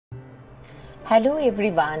Hello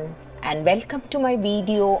everyone and welcome to my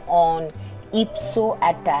video on IPSO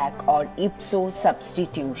attack or IPSO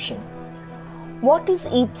substitution. What is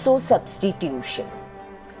IPSO substitution?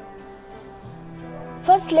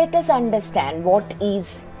 First, let us understand what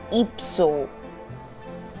is IPSO.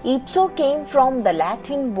 IPSO came from the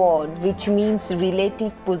Latin word which means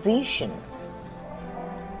relative position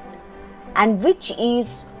and which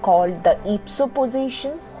is called the IPSO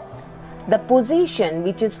position. The position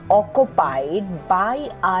which is occupied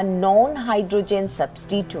by a non-hydrogen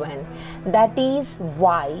substituent, that is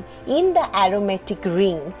Y, in the aromatic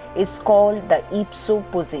ring is called the IPSO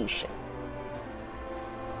position.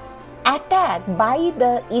 Attack by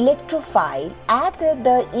the electrophile at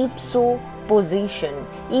the IPSO position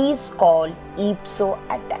is called IPSO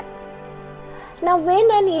attack. Now, when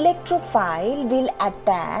an electrophile will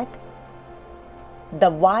attack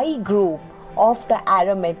the Y group of the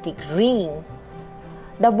aromatic ring,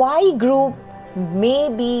 the Y group may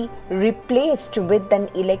be replaced with an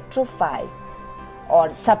electrophile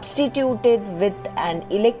or substituted with an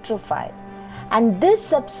electrophile, and this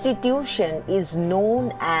substitution is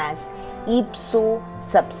known as IPSO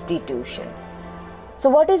substitution. So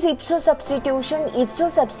what is IPSO substitution?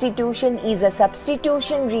 IPSO substitution is a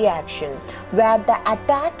substitution reaction where the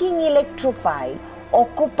attacking electrophile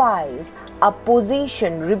occupies a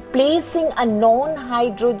position replacing a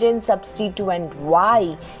non-hydrogen substituent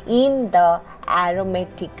Y in the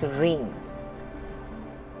aromatic ring.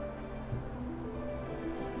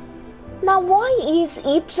 Now, why is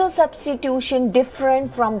IPSO substitution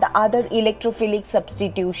different from the other electrophilic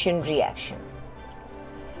substitution reaction?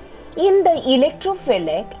 In the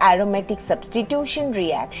electrophilic aromatic substitution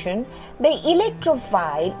reaction, the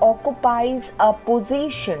electrophile occupies a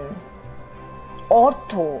position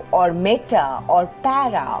ortho or meta or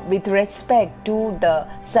para with respect to the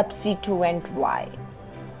substituent Y.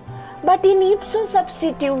 But in IPSO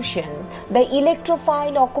substitution, the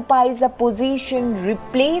electrophile occupies a position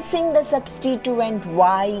replacing the substituent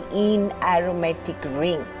Y in aromatic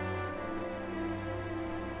ring.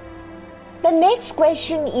 The next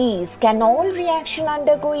question is, can all reaction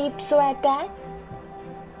undergo IPSO attack?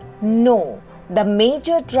 No. The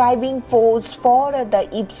major driving force for the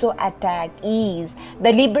IPSO attack is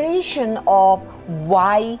the liberation of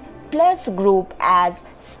Y plus group as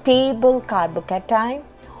stable carbocation,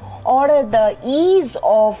 or the ease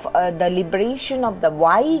of the liberation of the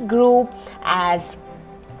Y group as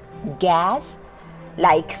gas,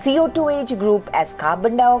 like CO2H group as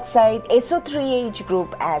carbon dioxide, SO3H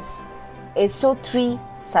group as SO3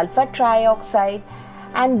 sulfur trioxide,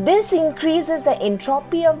 and this increases the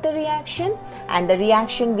entropy of the reaction and the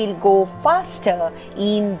reaction will go faster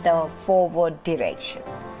in the forward direction.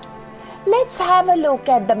 Let's have a look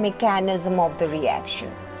at the mechanism of the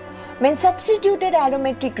reaction. When substituted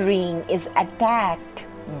aromatic ring is attacked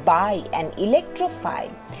by an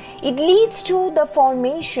electrophile, it leads to the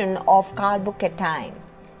formation of carbocation,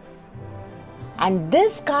 and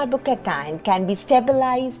this carbocation can be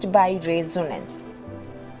stabilized by resonance.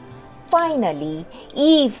 Finally,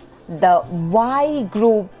 if the Y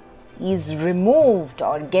group is removed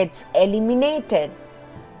or gets eliminated,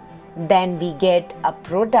 then we get a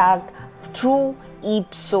product through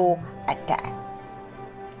IPSO attack.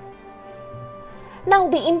 Now,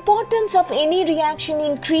 the importance of any reaction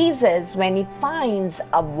increases when it finds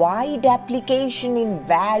a wide application in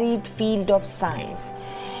varied field of science.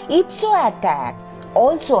 IPSO attack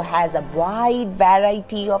also has a wide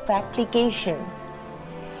variety of application.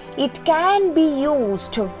 It can be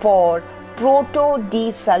used for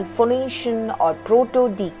proto-desulfonation or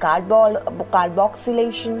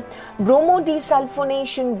proto-decarboxylation,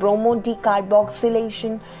 bromo-desulfonation,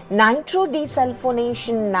 bromo-decarboxylation,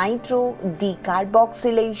 nitro-desulfonation,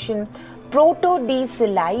 nitro-decarboxylation,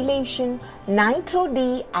 proto-desilylation,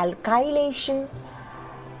 nitro-dealkylation,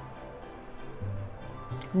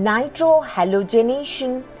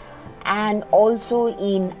 nitro-halogenation, and also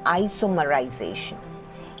in isomerization.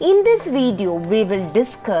 In this video, we will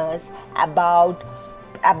discuss about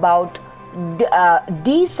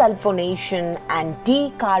desulfonation and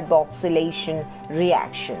decarboxylation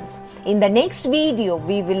reactions. In the next video,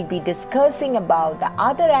 we will be discussing about the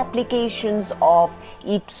other applications of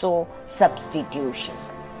IPSO substitution.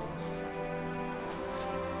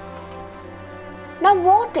 Now,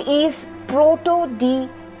 what is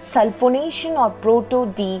proto-desulfonation or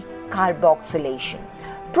proto-decarboxylation?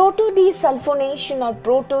 Proto-desulfonation or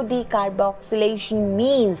proto-decarboxylation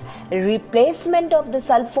means replacement of the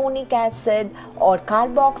sulfonic acid or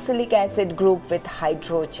carboxylic acid group with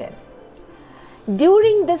hydrogen.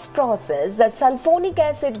 During this process, the sulfonic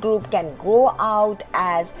acid group can go out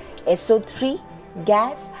as SO3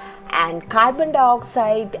 gas, and carbon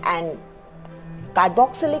dioxide and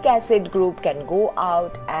carboxylic acid group can go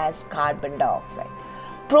out as carbon dioxide.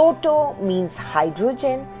 Proto means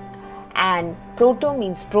hydrogen, and proto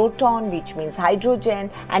means proton, which means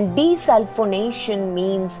hydrogen, and desulfonation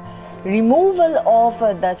means removal of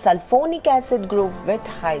the sulfonic acid group with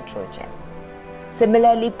hydrogen.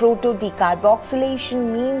 Similarly,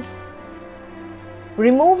 proto-decarboxylation means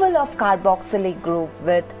removal of carboxylic group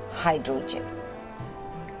with hydrogen.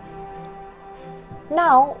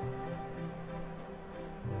 Now,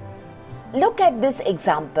 look at this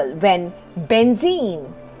example. When benzene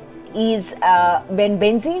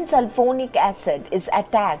sulfonic acid is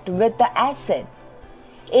attacked with the acid,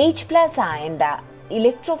 H plus ion, the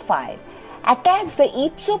electrophile, attacks the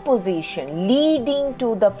IPSO position, leading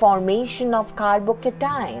to the formation of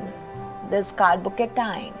carbocation, this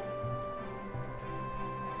carbocation.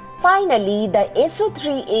 Finally, the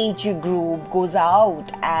SO3H group goes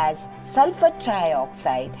out as sulfur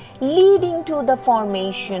trioxide, leading to the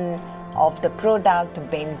formation of the product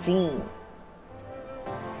benzene.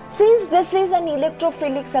 Since this is an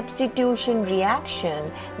electrophilic substitution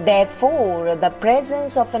reaction, therefore the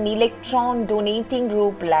presence of an electron donating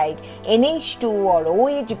group like NH2 or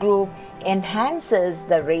OH group enhances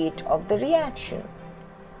the rate of the reaction.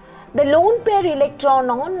 The lone pair electron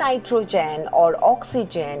on nitrogen or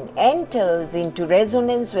oxygen enters into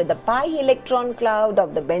resonance with the pi electron cloud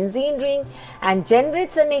of the benzene ring and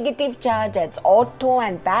generates a negative charge at ortho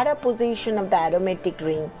and para position of the aromatic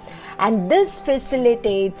ring, and this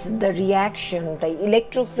facilitates the reaction, the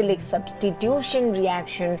electrophilic substitution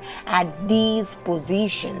reaction at these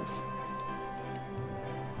positions.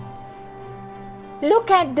 Look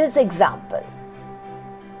at this example.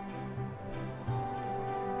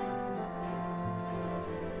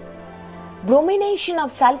 Bromination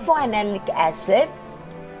of sulfoaniline acid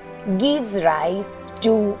gives rise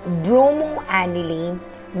to bromoaniline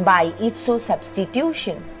by IPSO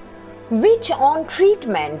substitution, which on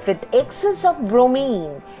treatment with excess of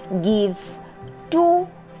bromine gives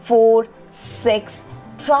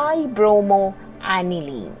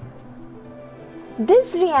 2,4,6-tribromoaniline.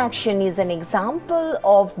 This reaction is an example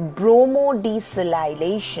of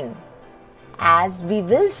bromodesylylation. As we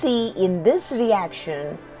will see in this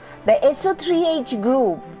reaction, the SO3H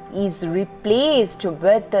group is replaced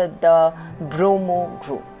with the bromo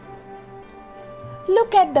group.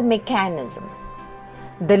 Look at the mechanism.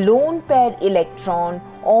 The lone pair electron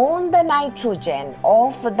on the nitrogen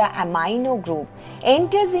of the amino group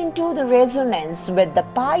enters into the resonance with the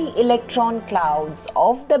pi electron clouds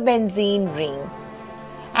of the benzene ring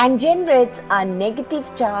and generates a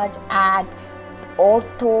negative charge at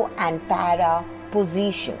ortho and para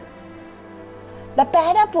position. The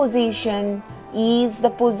para position is the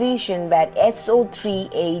position where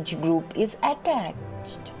SO3H group is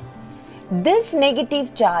attached. This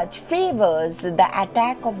negative charge favors the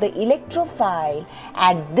attack of the electrophile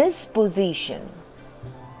at this position.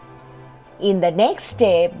 In the next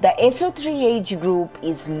step, the SO3H group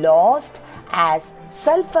is lost as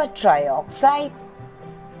sulfur trioxide.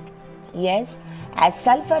 Yes, as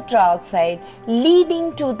sulfur trioxide,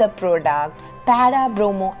 leading to the product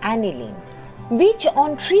para-bromoaniline, which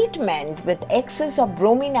on treatment with excess of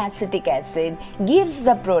bromine acetic acid gives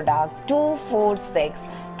the product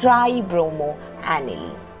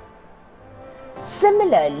 2,4,6-tribromoaniline.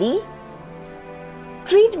 Similarly,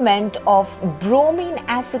 treatment of bromine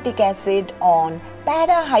acetic acid on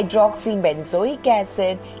para-hydroxybenzoic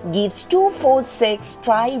acid gives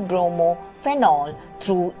 2,4,6-tribromophenol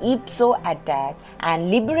through IPSO attack and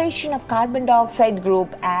liberation of carbon dioxide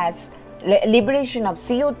group as liberation of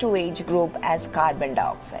CO2H group as carbon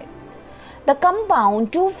dioxide. The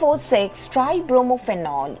compound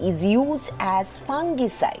 2,4,6-tribromophenol is used as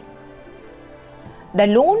fungicide. The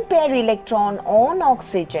lone pair electron on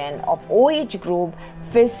oxygen of OH group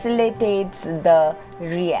facilitates the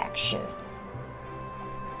reaction.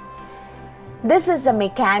 This is the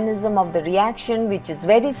mechanism of the reaction, which is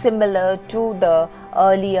very similar to the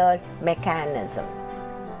earlier mechanism.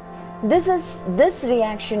 This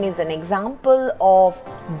reaction is an example of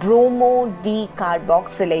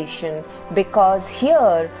bromo-decarboxylation because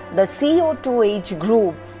here the CO2H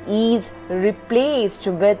group is replaced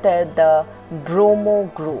with the bromo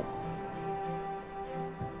group.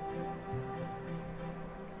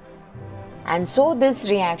 And so this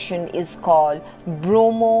reaction is called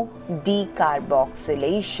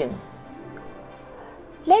bromo-decarboxylation.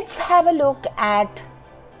 Let's have a look at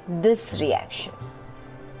this reaction.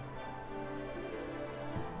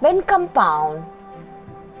 When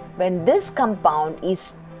this compound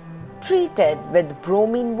is treated with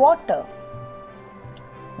bromine water,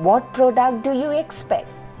 what product do you expect?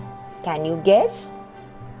 Can you guess?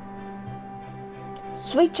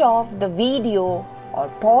 Switch off the video or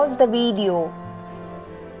pause the video.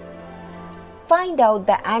 Find out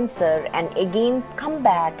the answer and again come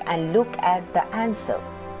back and look at the answer.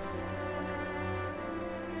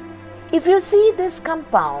 If you see this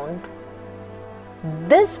compound,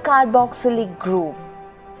 this carboxylic group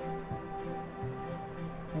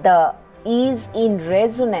is in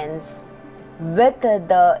resonance with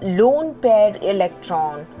the lone pair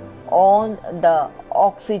electron on the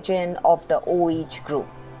oxygen of the OH group,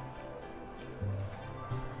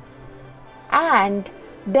 and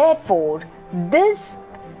therefore this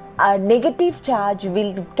negative charge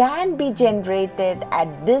can be generated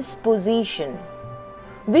at this position,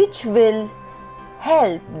 which will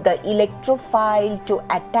help the electrophile to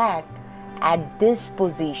attack at this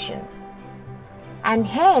position, and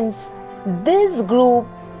hence this group,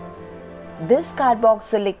 this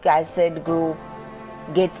carboxylic acid group,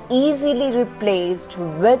 gets easily replaced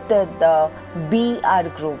with the Br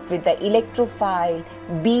group, with the electrophile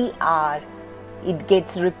Br, it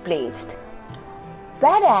gets replaced.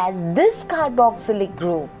 Whereas this carboxylic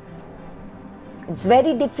group, it's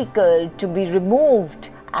very difficult to be removed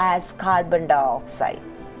as carbon dioxide.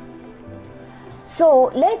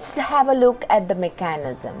 So let's have a look at the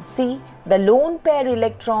mechanism. See, the lone pair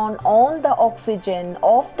electron on the oxygen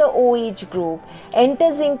of the OH group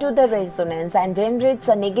enters into the resonance and generates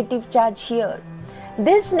a negative charge here.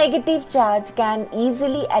 This negative charge can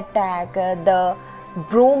easily attack the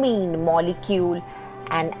bromine molecule,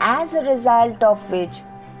 and as a result of which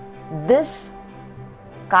this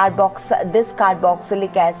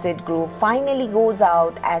carboxylic acid group finally goes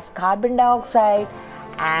out as carbon dioxide,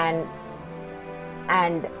 and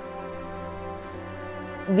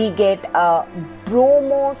we get a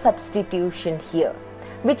bromo substitution here,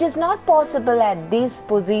 which is not possible at this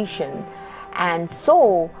position, and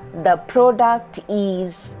so the product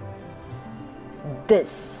is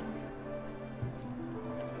this.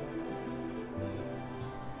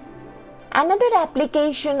 Another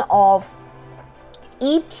application of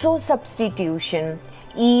IPSO substitution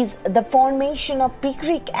is the formation of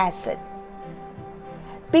picric acid.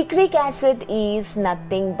 Picric acid is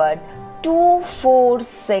nothing but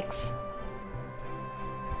 2,4,6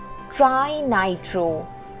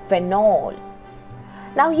 trinitrophenol.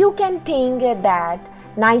 Now you can think that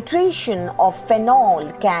nitration of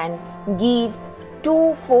phenol can give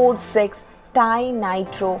 2,4,6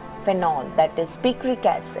 trinitrophenol, that is picric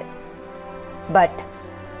acid. But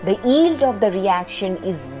the yield of the reaction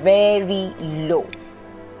is very low.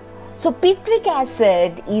 So picric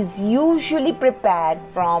acid is usually prepared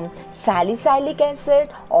from salicylic acid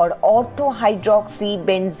or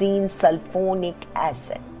orthohydroxybenzene sulfonic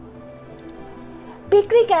acid.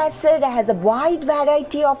 Picric acid has a wide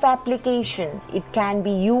variety of application. It can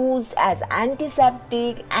be used as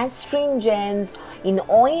antiseptic, astringents, in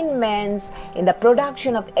ointments, in the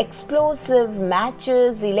production of explosive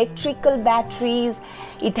matches, electrical batteries.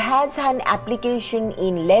 It has an application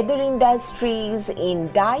in leather industries,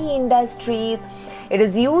 in dye industries. It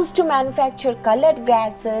is used to manufacture colored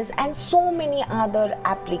gases and so many other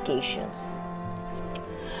applications.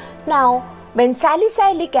 Now, when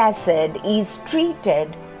salicylic acid is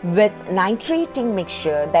treated with nitrating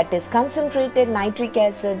mixture, that is concentrated nitric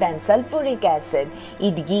acid and sulfuric acid,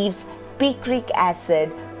 it gives picric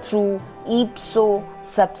acid through IPSO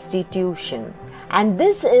substitution. And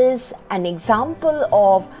this is an example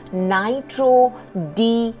of nitro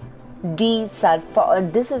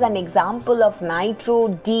this is an example of nitro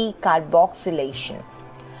decarboxylation.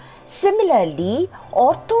 Similarly,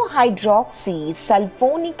 orthohydroxy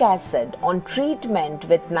sulfonic acid on treatment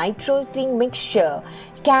with nitrating mixture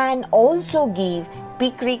can also give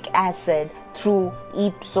picric acid through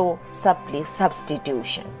IPSO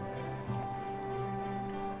substitution.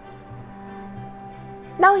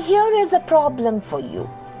 Now here is a problem for you.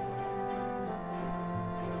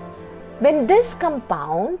 When this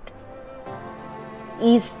compound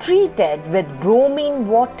is treated with bromine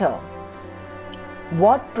water,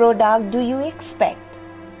 what product do you expect?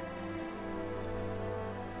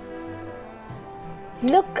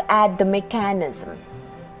 Look at the mechanism.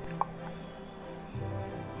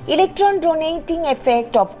 Electron donating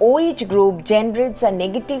effect of OH group generates a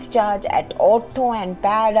negative charge at ortho and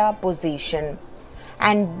para position,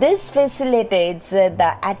 and this facilitates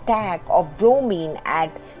the attack of bromine at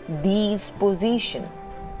these positions.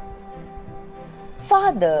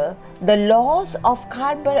 Further, the loss of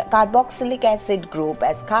carboxylic acid group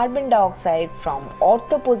as carbon dioxide from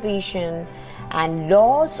ortho position and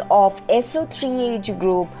loss of SO3H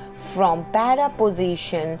group from para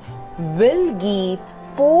position will give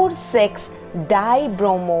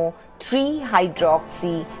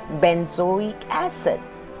 2,4,6-dibromo-3-hydroxybenzoic acid.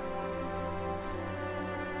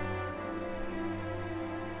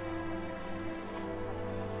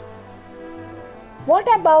 What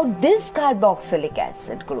about this carboxylic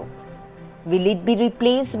acid group? Will it be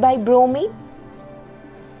replaced by bromine?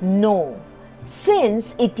 No.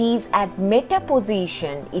 Since it is at meta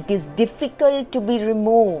position, it is difficult to be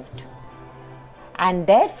removed. And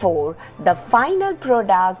therefore, the final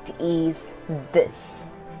product is this.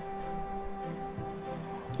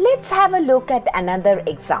 Let's have a look at another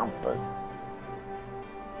example.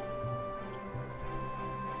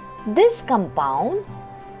 This compound,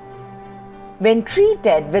 when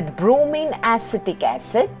treated with bromine acetic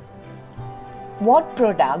acid, what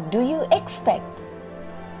product do you expect?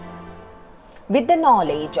 With the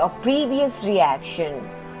knowledge of previous reaction,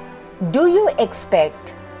 do you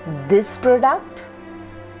expect this product?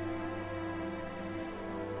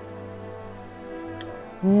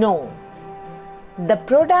 No. The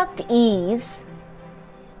product is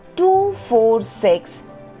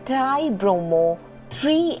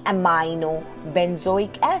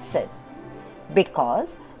 2,4,6-tribromo-3-amino-benzoic acid,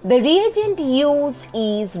 because the reagent used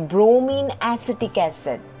is bromine acetic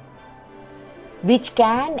acid, which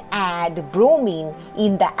can add bromine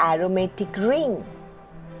in the aromatic ring.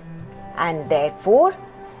 And therefore,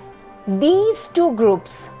 these two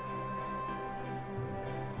groups,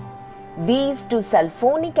 these two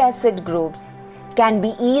sulfonic acid groups, can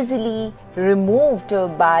be easily removed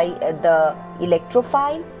by the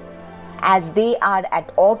electrophile, as they are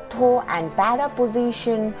at ortho and para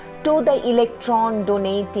position to the electron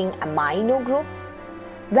donating amino group,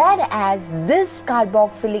 whereas this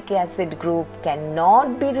carboxylic acid group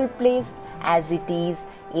cannot be replaced, as it is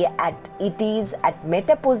at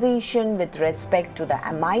meta position with respect to the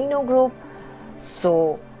amino group.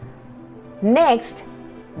 So next,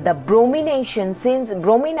 the bromination, since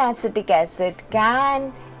bromine acetic acid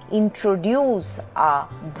can introduce a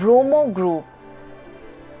bromo group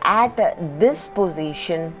at this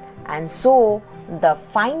position, and so the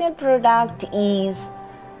final product is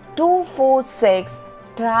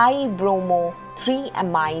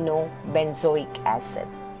 2,4,6-tribromo-3-amino-benzoic acid.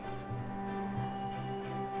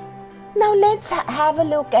 Now let's have a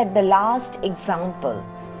look at the last example.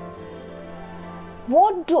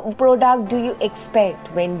 What product do you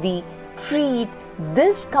expect when we treat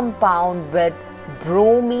this compound with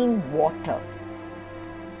bromine water?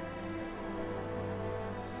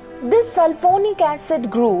 This sulfonic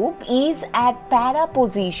acid group is at para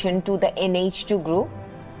position to the NH2 group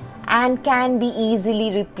and can be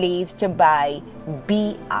easily replaced by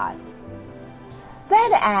Br.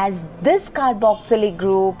 Whereas this carboxylic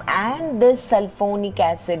group and this sulfonic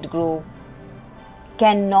acid group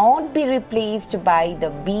cannot be replaced by the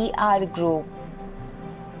Br group.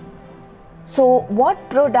 So what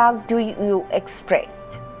product do you expect?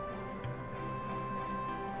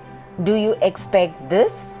 Do you expect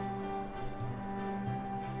this?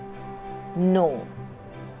 No.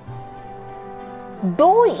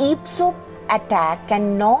 Though IPSO attack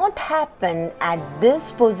cannot happen at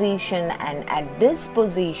this position and at this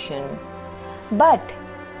position, but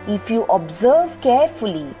if you observe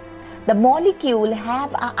carefully, the molecule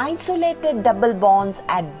have isolated double bonds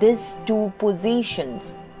at these two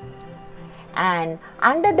positions, and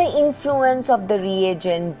under the influence of the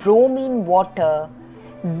reagent bromine water,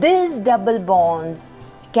 these double bonds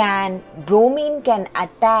bromine can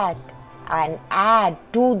attack and add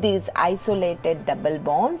to these isolated double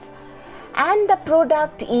bonds, and the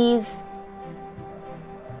product is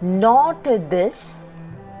not this,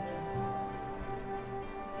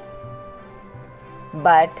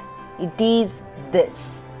 but it is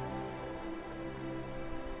this.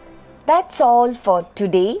 That's all for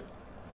today.